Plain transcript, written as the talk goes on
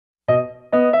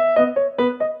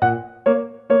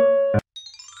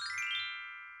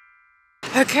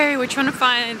Okay, we're trying to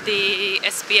find the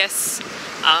SBS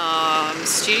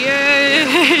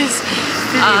studios.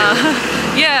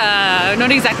 Yeah,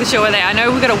 not exactly sure where they are. I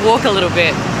know we've got to walk a little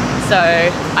bit, so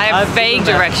I have vague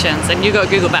directions, and you got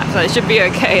Google Maps, so it should be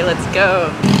okay. Let's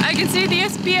go. I can see the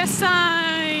SBS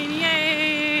sign.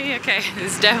 Yay! Okay,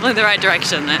 this is definitely the right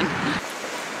direction then.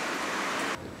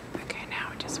 Okay, now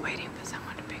we're just waiting for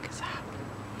someone to pick us up.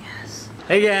 Yes.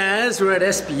 Hey guys, we're at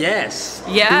SBS.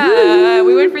 Yeah,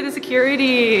 we went for the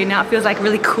security. Now it feels like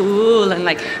really cool and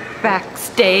like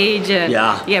backstage and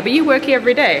yeah, but you work here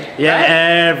every day. Yeah, right?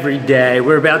 every day.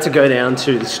 We're about to go down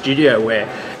to the studio where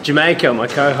Jamaica, my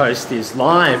co-host, is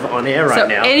live on air right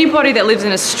now. So anybody that lives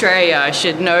in Australia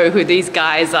should know who these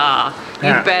guys are.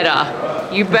 You better.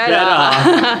 You better.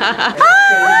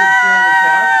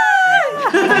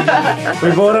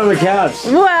 We bought on the couch.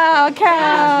 Wow,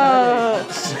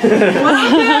 couch.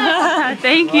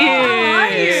 Thank you.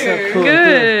 So cool.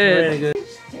 Good.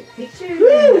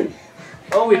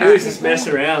 All we do is just mess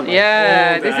around. Like,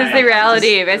 yeah, this is the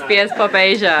reality of SBS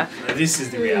PopAsia. No, this is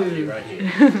the reality right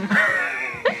here.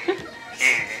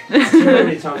 Too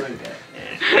many times I can get.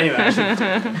 Anyway, I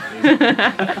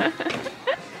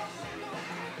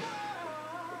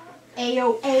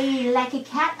AOA like a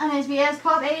cat on SBS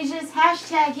PopAsia's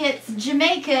hashtag hits.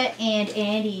 Jamaica and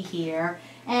Andy here.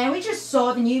 And we just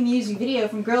saw the new music video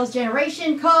from Girls'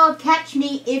 Generation called Catch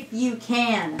Me If You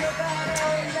Can.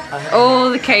 All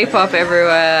the K-pop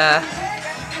everywhere.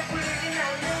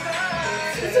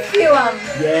 There's a few of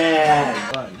them.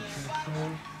 Yeah.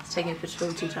 Taking a picture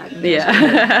of time.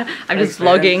 Yeah. I'm just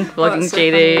vlogging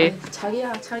GD.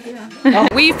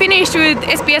 We finished with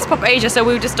SBS PopAsia, so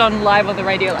we were just on live on the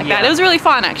radio like that. It was really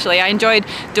fun actually. I enjoyed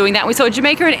doing that. We saw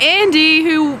Jamaica and Andy,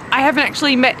 who I haven't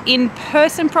actually met in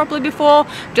person properly before.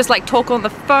 Just like talk on the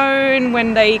phone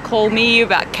when they call me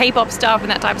about K-pop stuff and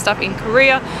that type of stuff in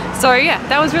Korea. So yeah,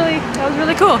 that was really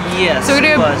cool. Yes. So we're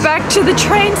gonna go back to the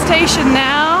train station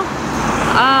now.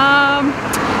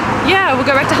 Yeah, we'll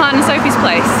go back to Han and Sophie's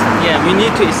place. Yeah, we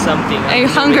need to eat something. Are you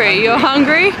hungry? You're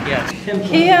hungry? Yes.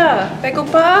 Here,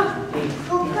 배고파?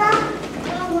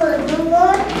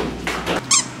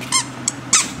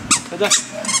 가자.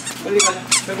 빨리 가자.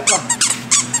 배고파.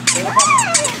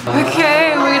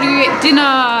 Okay, we're gonna get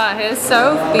dinner. Here's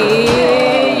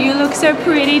Sophie. You look so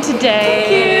pretty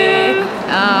today.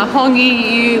 Hongi,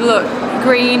 you look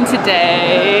green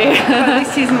today. At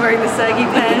least he's wearing the saggy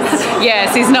pants.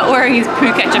 Yes, he's not wearing his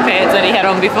poo catcher pants that he had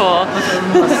on before.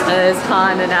 There's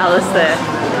Han and Alice there.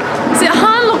 See,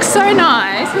 Han looks so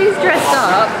nice. He's dressed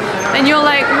up, and you're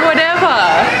like, whatever.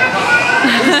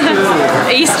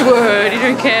 Eastwood, you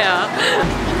don't care.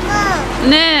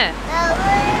 Nah.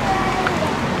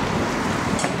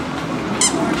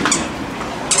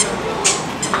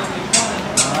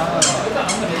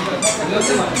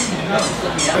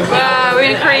 We're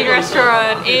in a Korean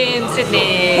restaurant in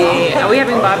Sydney. Are we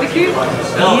having barbecue?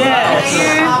 Yes.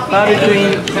 Barbecue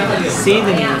in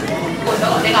Sydney.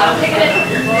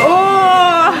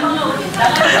 Oh!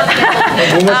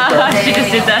 She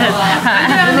just did that.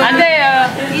 안 돼요.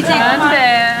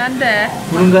 안 돼.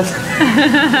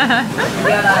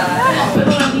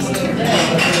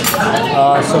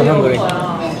 So hungry.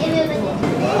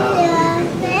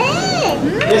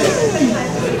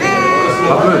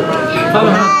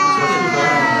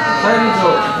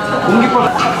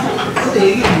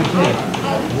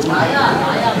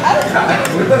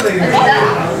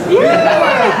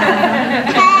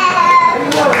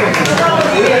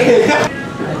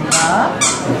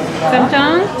 쌈장?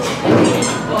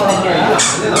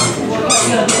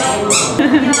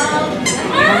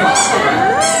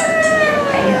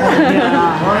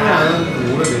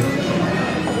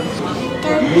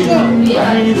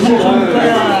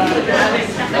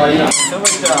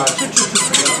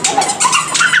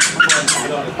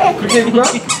 그렇게 해볼까?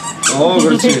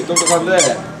 그렇지. 똑똑한데.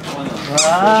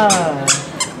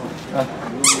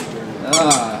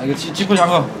 이거 지퍼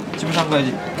잠가야지.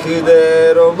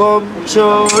 그대로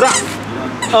멈춰라.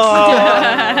 자,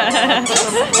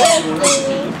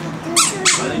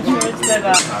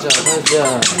 가자.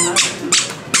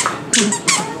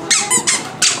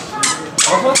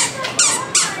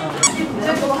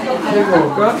 케이크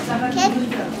먹을까?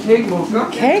 케이크 먹을까?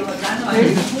 케이크?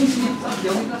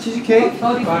 치즈케이크?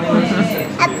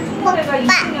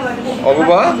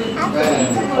 어부바?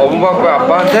 어부바 할 거야?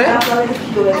 아빠한테?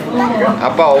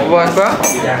 아빠 어부바 할 거야?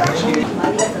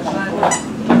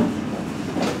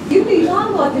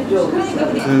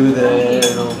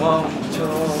 그대로 멈춰.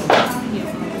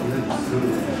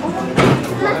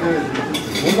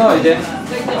 못 나와 이제.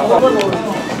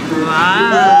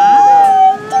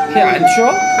 해 안 추워?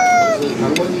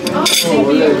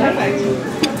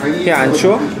 야, 안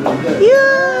추워? 야,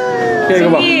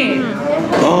 이거 봐.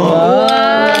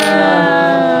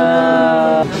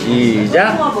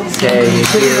 시작. 생일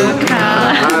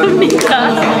축하합니다.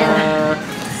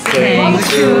 생일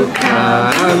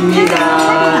축하합니다.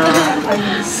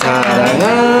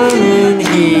 사랑하는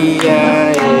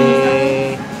희야의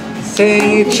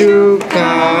생일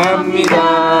축하합니다.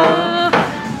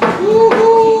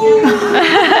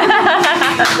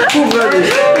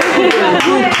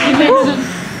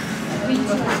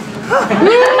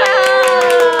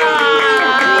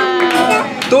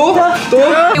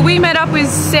 또? We met up with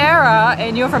Sarah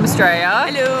and you're from Australia.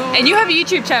 Hello. And you have a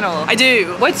YouTube channel. I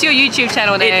do. What's your YouTube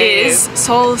channel name? It is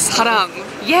Seoul Sarang.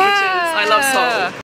 Yeah. I love Seoul.